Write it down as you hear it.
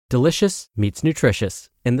Delicious meets nutritious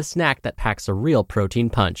in the snack that packs a real protein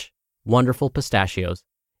punch. Wonderful Pistachios.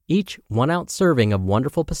 Each 1-ounce serving of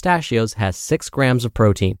Wonderful Pistachios has 6 grams of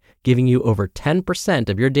protein, giving you over 10%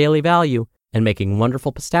 of your daily value and making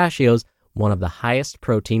Wonderful Pistachios one of the highest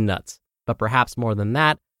protein nuts. But perhaps more than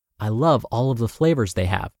that, I love all of the flavors they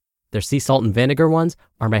have. Their sea salt and vinegar ones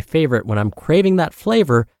are my favorite when I'm craving that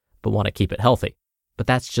flavor but want to keep it healthy. But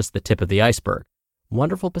that's just the tip of the iceberg.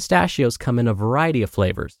 Wonderful Pistachios come in a variety of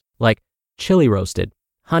flavors, like chili roasted,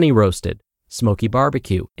 honey roasted, smoky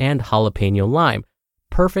barbecue, and jalapeno lime,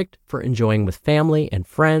 perfect for enjoying with family and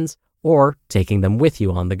friends or taking them with you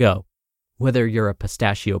on the go. Whether you're a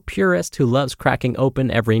pistachio purist who loves cracking open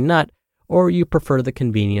every nut, or you prefer the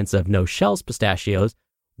convenience of no-shells pistachios,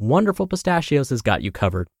 Wonderful Pistachios has got you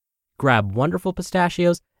covered. Grab Wonderful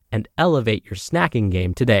Pistachios and elevate your snacking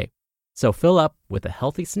game today. So fill up with a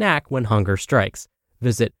healthy snack when hunger strikes.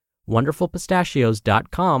 Visit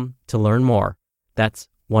wonderfulpistachios.com to learn more. That's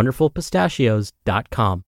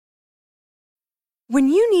wonderfulpistachios.com. When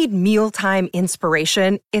you need mealtime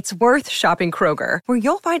inspiration, it's worth shopping Kroger, where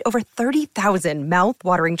you'll find over 30,000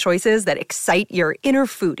 mouth-watering choices that excite your inner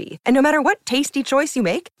foodie. And no matter what tasty choice you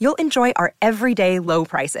make, you'll enjoy our everyday low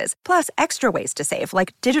prices, plus extra ways to save,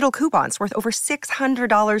 like digital coupons worth over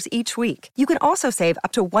 $600 each week. You can also save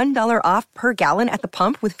up to $1 off per gallon at the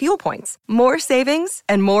pump with fuel points. More savings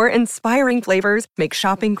and more inspiring flavors make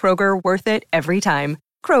shopping Kroger worth it every time.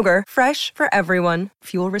 Kroger, fresh for everyone.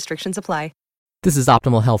 Fuel restrictions apply. This is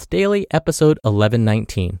Optimal Health Daily, episode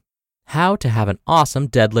 1119. How to Have an Awesome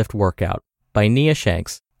Deadlift Workout by Nia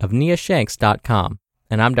Shanks of niashanks.com.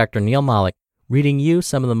 And I'm Dr. Neil Malik, reading you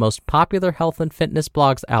some of the most popular health and fitness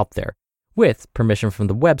blogs out there, with permission from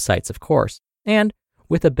the websites, of course, and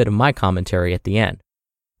with a bit of my commentary at the end.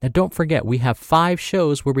 Now don't forget, we have 5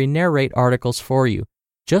 shows where we narrate articles for you.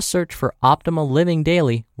 Just search for Optimal Living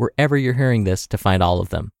Daily wherever you're hearing this to find all of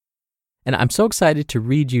them. And I'm so excited to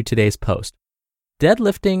read you today's post.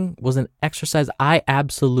 Deadlifting was an exercise I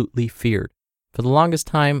absolutely feared. For the longest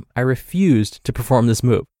time, I refused to perform this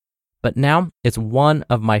move. But now, it's one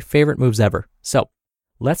of my favorite moves ever. So,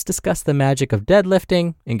 let's discuss the magic of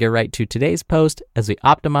deadlifting and get right to today's post as we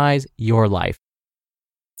optimize your life.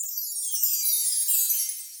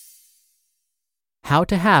 How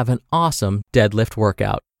to Have an Awesome Deadlift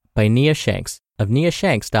Workout by Nia Shanks of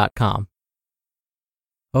niashanks.com.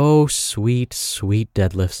 Oh, sweet, sweet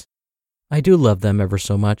deadlifts. I do love them ever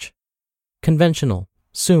so much. Conventional,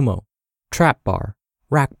 sumo, trap bar,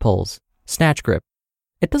 rack pulls, snatch grip.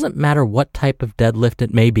 It doesn't matter what type of deadlift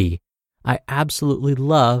it may be. I absolutely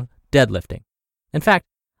love deadlifting. In fact,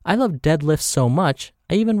 I love deadlifts so much,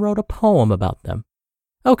 I even wrote a poem about them.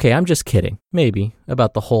 Okay, I'm just kidding, maybe,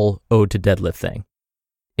 about the whole ode to deadlift thing.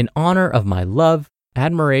 In honor of my love,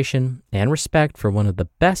 admiration, and respect for one of the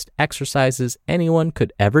best exercises anyone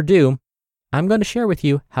could ever do, I'm going to share with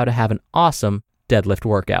you how to have an awesome deadlift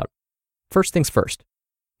workout. First things first,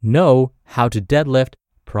 know how to deadlift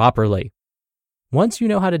properly. Once you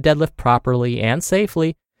know how to deadlift properly and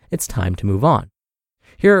safely, it's time to move on.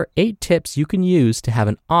 Here are 8 tips you can use to have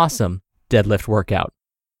an awesome deadlift workout.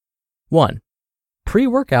 1.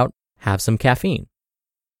 Pre-workout, have some caffeine.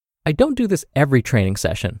 I don't do this every training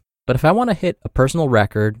session, but if I want to hit a personal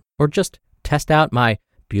record or just test out my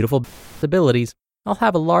beautiful abilities, I'll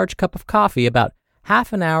have a large cup of coffee about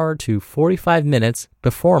half an hour to 45 minutes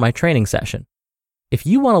before my training session. If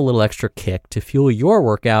you want a little extra kick to fuel your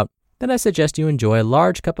workout, then I suggest you enjoy a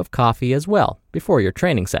large cup of coffee as well before your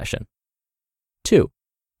training session. 2.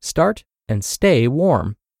 Start and stay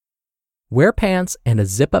warm. Wear pants and a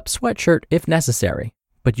zip-up sweatshirt if necessary,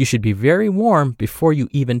 but you should be very warm before you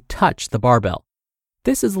even touch the barbell.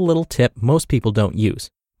 This is a little tip most people don't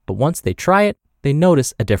use, but once they try it, they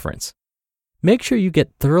notice a difference. Make sure you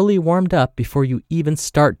get thoroughly warmed up before you even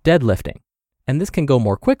start deadlifting, and this can go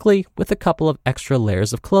more quickly with a couple of extra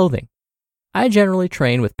layers of clothing. I generally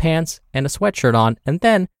train with pants and a sweatshirt on and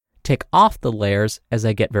then take off the layers as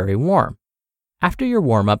I get very warm. After your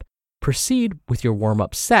warm-up, proceed with your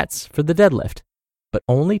warm-up sets for the deadlift, but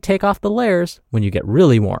only take off the layers when you get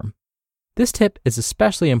really warm. This tip is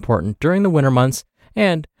especially important during the winter months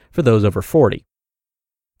and for those over 40.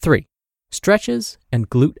 3. Stretches and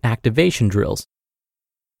glute activation drills.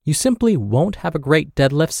 You simply won't have a great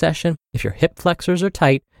deadlift session if your hip flexors are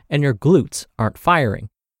tight and your glutes aren't firing.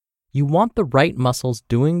 You want the right muscles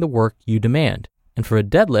doing the work you demand, and for a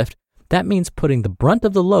deadlift, that means putting the brunt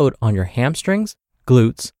of the load on your hamstrings,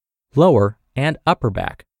 glutes, lower, and upper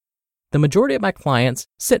back. The majority of my clients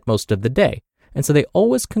sit most of the day, and so they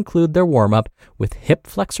always conclude their warm-up with hip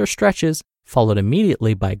flexor stretches followed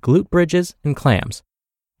immediately by glute bridges and clams.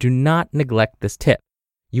 Do not neglect this tip.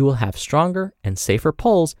 You will have stronger and safer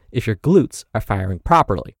pulls if your glutes are firing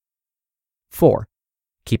properly. 4.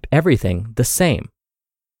 Keep everything the same.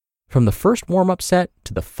 From the first warm-up set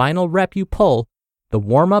to the final rep you pull, the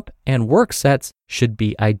warm-up and work sets should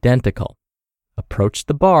be identical. Approach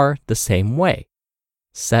the bar the same way.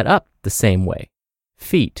 Set up the same way.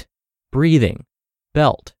 Feet, breathing,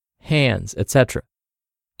 belt, hands, etc.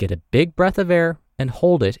 Get a big breath of air and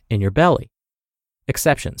hold it in your belly.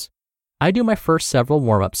 Exceptions. I do my first several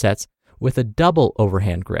warm-up sets with a double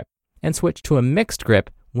overhand grip and switch to a mixed grip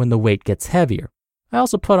when the weight gets heavier. I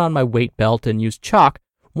also put on my weight belt and use chalk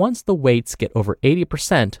once the weights get over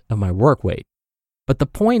 80% of my work weight. But the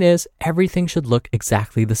point is, everything should look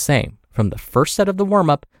exactly the same from the first set of the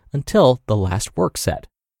warm-up until the last work set.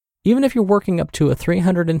 Even if you're working up to a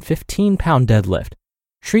 315-pound deadlift,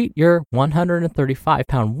 treat your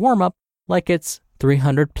 135-pound warm-up like it's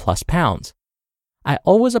 300 plus pounds. I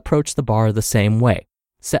always approach the bar the same way,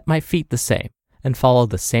 set my feet the same, and follow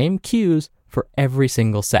the same cues for every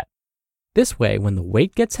single set. This way, when the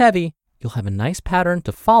weight gets heavy, you'll have a nice pattern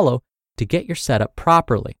to follow to get your setup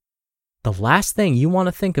properly. The last thing you want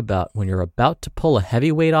to think about when you're about to pull a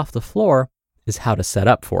heavy weight off the floor is how to set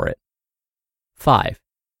up for it. 5.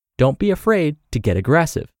 Don't be afraid to get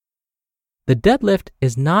aggressive. The deadlift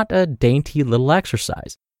is not a dainty little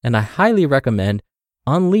exercise, and I highly recommend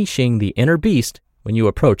unleashing the inner beast when you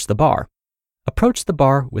approach the bar. Approach the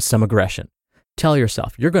bar with some aggression. Tell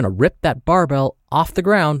yourself you're going to rip that barbell off the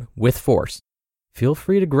ground with force. Feel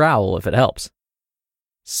free to growl if it helps.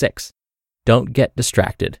 6. Don't get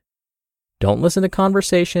distracted. Don't listen to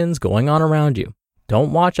conversations going on around you.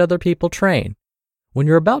 Don't watch other people train. When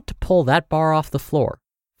you're about to pull that bar off the floor,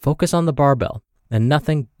 focus on the barbell and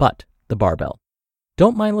nothing but the barbell.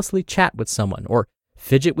 Don't mindlessly chat with someone or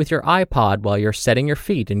fidget with your iPod while you're setting your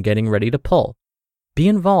feet and getting ready to pull. Be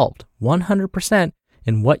involved 100%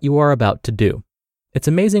 in what you are about to do. It's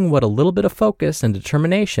amazing what a little bit of focus and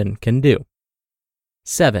determination can do.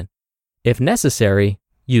 7. If necessary,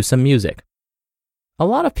 use some music. A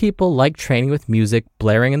lot of people like training with music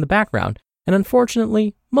blaring in the background, and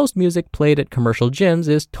unfortunately, most music played at commercial gyms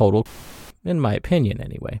is total, in my opinion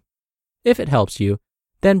anyway. If it helps you,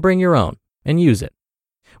 then bring your own and use it.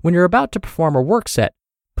 When you're about to perform a work set,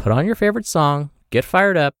 put on your favorite song, get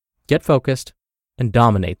fired up, get focused, and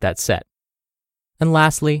dominate that set. And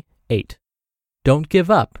lastly, 8. Don't give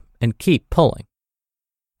up and keep pulling.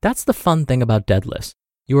 That's the fun thing about deadlifts.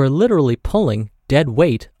 You are literally pulling dead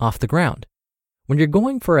weight off the ground. When you're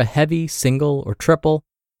going for a heavy single or triple,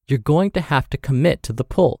 you're going to have to commit to the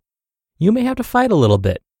pull. You may have to fight a little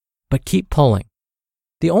bit, but keep pulling.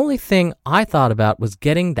 The only thing I thought about was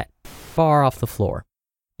getting that bar off the floor.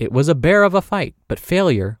 It was a bear of a fight, but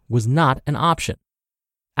failure was not an option.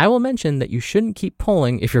 I will mention that you shouldn't keep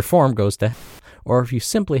pulling if your form goes to or if you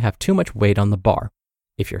simply have too much weight on the bar.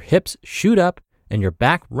 If your hips shoot up and your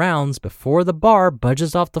back rounds before the bar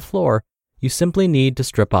budges off the floor, you simply need to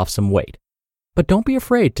strip off some weight. But don't be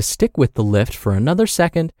afraid to stick with the lift for another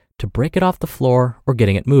second to break it off the floor or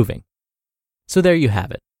getting it moving. So there you have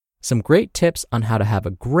it. Some great tips on how to have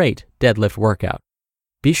a great deadlift workout.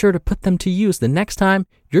 Be sure to put them to use the next time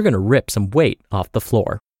you're going to rip some weight off the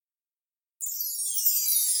floor.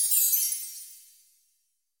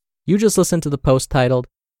 You just listened to the post titled,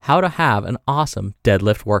 How to Have an Awesome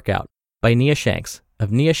Deadlift Workout by Nia Shanks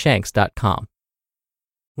of niashanks.com.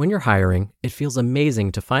 When you're hiring, it feels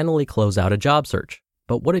amazing to finally close out a job search.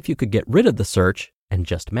 But what if you could get rid of the search and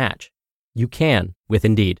just match? You can with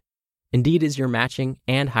Indeed. Indeed is your matching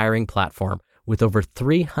and hiring platform with over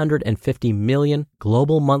 350 million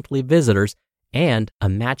global monthly visitors and a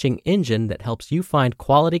matching engine that helps you find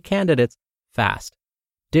quality candidates fast.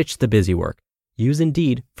 Ditch the busy work. Use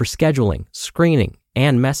Indeed for scheduling, screening,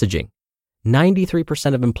 and messaging.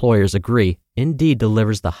 93% of employers agree Indeed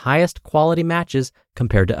delivers the highest quality matches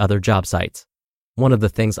compared to other job sites. One of the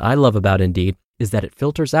things I love about Indeed is that it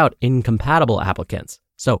filters out incompatible applicants.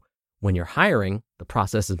 So when you're hiring, the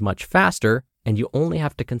process is much faster and you only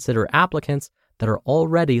have to consider applicants that are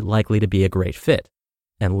already likely to be a great fit.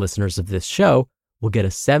 And listeners of this show will get a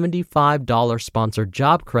 $75 sponsored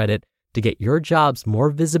job credit to get your jobs more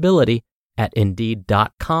visibility at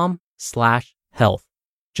Indeed.com/health.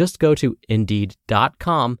 Just go to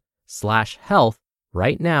Indeed.com/health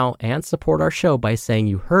right now and support our show by saying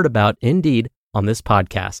you heard about Indeed on this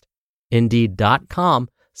podcast.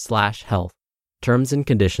 Indeed.com/health. Terms and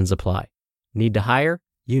conditions apply. Need to hire?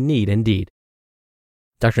 You need Indeed.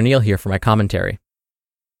 Dr. Neil here for my commentary.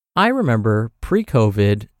 I remember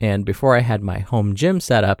pre-COVID and before I had my home gym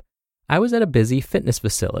set up, I was at a busy fitness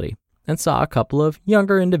facility and saw a couple of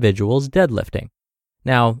younger individuals deadlifting.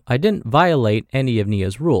 Now, I didn't violate any of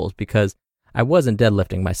Nia's rules because I wasn't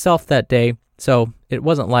deadlifting myself that day, so it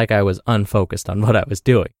wasn't like I was unfocused on what I was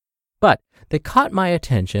doing. But they caught my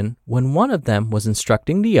attention when one of them was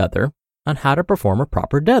instructing the other on how to perform a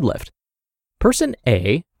proper deadlift. Person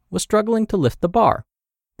A was struggling to lift the bar.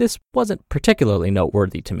 This wasn't particularly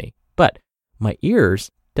noteworthy to me, but my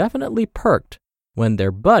ears definitely perked when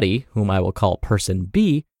their buddy, whom I will call Person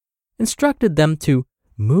B, instructed them to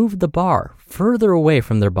move the bar further away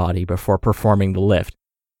from their body before performing the lift.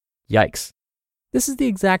 Yikes. This is the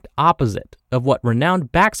exact opposite of what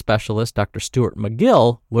renowned back specialist Dr. Stuart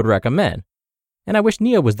McGill would recommend, and I wish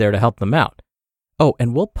Nia was there to help them out. Oh,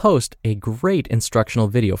 and we'll post a great instructional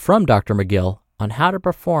video from Dr. McGill on how to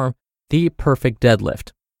perform the perfect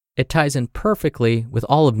deadlift. It ties in perfectly with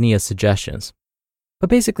all of Nia's suggestions. But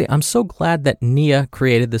basically, I'm so glad that Nia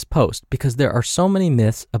created this post because there are so many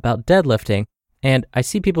myths about deadlifting, and I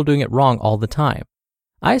see people doing it wrong all the time.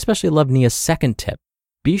 I especially love Nia's second tip.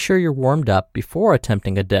 Be sure you're warmed up before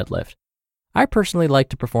attempting a deadlift. I personally like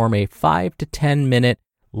to perform a 5 to 10 minute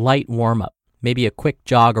light warm-up, maybe a quick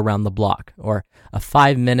jog around the block, or a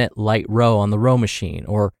 5-minute light row on the row machine,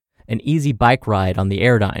 or an easy bike ride on the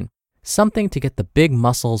Airdyne. Something to get the big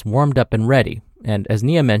muscles warmed up and ready, and as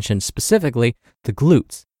Nia mentioned specifically, the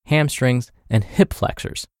glutes, hamstrings, and hip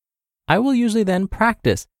flexors. I will usually then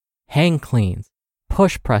practice hang cleans,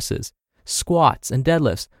 push presses, squats, and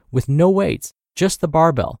deadlifts with no weights, just the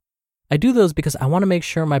barbell. I do those because I want to make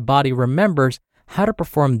sure my body remembers how to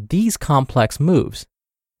perform these complex moves.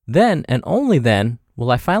 Then, and only then, will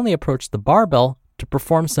I finally approach the barbell to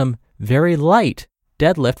perform some very light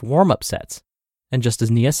deadlift warm-up sets. And just as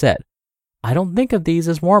Nia said, I don't think of these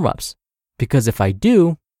as warm-ups, because if I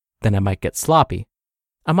do, then I might get sloppy.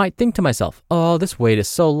 I might think to myself, oh, this weight is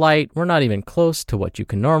so light, we're not even close to what you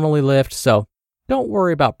can normally lift, so don't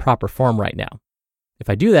worry about proper form right now. If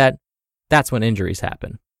I do that, that's when injuries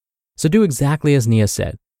happen. So do exactly as Nia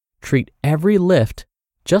said. Treat every lift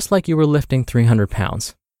just like you were lifting 300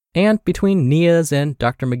 pounds. And between Nia's and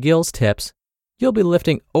Dr. McGill's tips, you'll be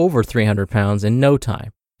lifting over 300 pounds in no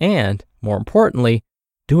time. And, more importantly,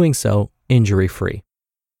 doing so injury-free.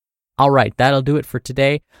 All right, that'll do it for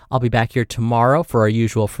today. I'll be back here tomorrow for our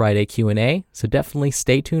usual Friday Q&A, so definitely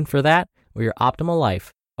stay tuned for that, where your optimal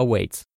life awaits.